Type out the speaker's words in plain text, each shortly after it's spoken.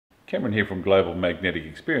Cameron here from Global Magnetic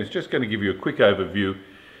Experience. Just going to give you a quick overview.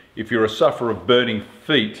 If you're a sufferer of burning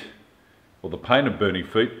feet, or the pain of burning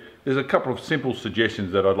feet, there's a couple of simple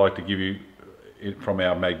suggestions that I'd like to give you from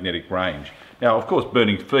our magnetic range. Now, of course,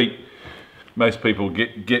 burning feet, most people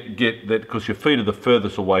get that because your feet are the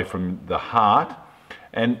furthest away from the heart,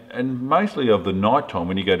 and mostly of the night time,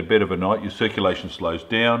 when you go to bed overnight, your circulation slows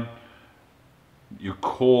down, your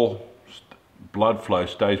core blood flow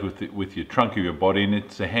stays with your trunk of your body, and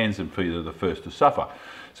it's the hands and feet that are the first to suffer.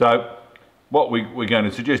 So what we're going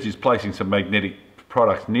to suggest is placing some magnetic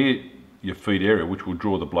products near your feet area, which will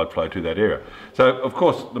draw the blood flow to that area. So of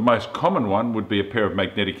course the most common one would be a pair of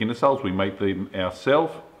magnetic insoles. We make them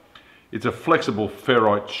ourselves. It's a flexible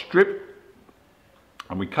ferrite strip,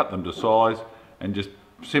 and we cut them to size and just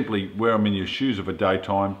simply wear them in your shoes of a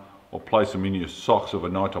daytime or place them in your socks of a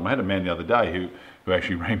night time. I had a man the other day who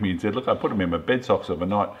actually rang me and said, look, I put them in my bed socks of a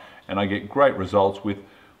night and I get great results with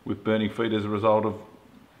burning feet as a result of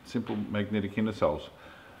simple magnetic insoles.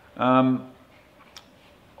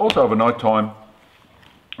 Also of a night time,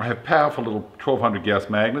 I have powerful little 1200 Gauss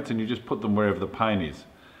magnets, and you just put them wherever the pain is.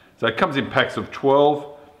 So it comes in packs of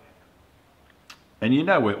 12, and you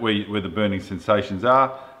know where the burning sensations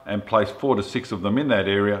are, and place 4 to 6 of them in that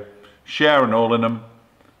area, shower and oil in them,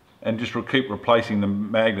 and just keep replacing the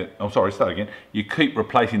magnet. Oh, sorry, start again. You keep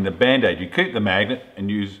replacing the band-aid. You keep the magnet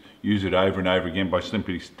and use it over and over again by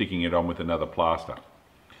simply sticking it on with another plaster.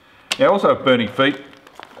 Now, also burning feet,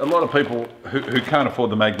 a lot of people who can't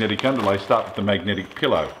afford the magnetic underlay start with the magnetic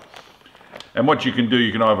pillow. And what you can do,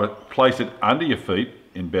 you can either place it under your feet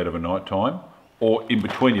in bed of a night time or in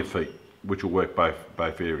between your feet, which will work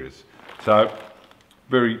both areas. So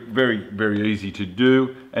very, very, very easy to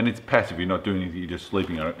do, and it's passive. You're not doing anything, you're just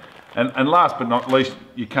sleeping on it. And last but not least,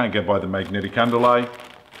 you can't go by the magnetic underlay.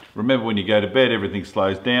 Remember, when you go to bed, everything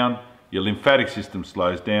slows down, your lymphatic system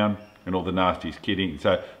slows down, and all the nasties kid in.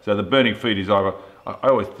 So the burning feet is either, I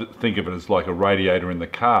always think of it as like a radiator in the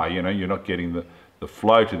car. You know, you're not getting the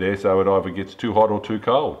flow to there, so it either gets too hot or too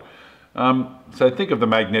cold. So think of the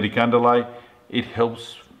magnetic underlay. It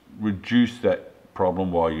helps reduce that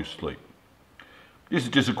problem while you sleep. This is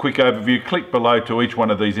just a quick overview. Click below to each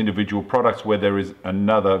one of these individual products where there is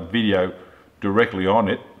another video directly on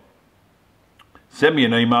it. Send me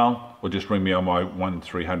an email or just ring me on my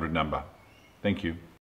 1300 number. Thank you.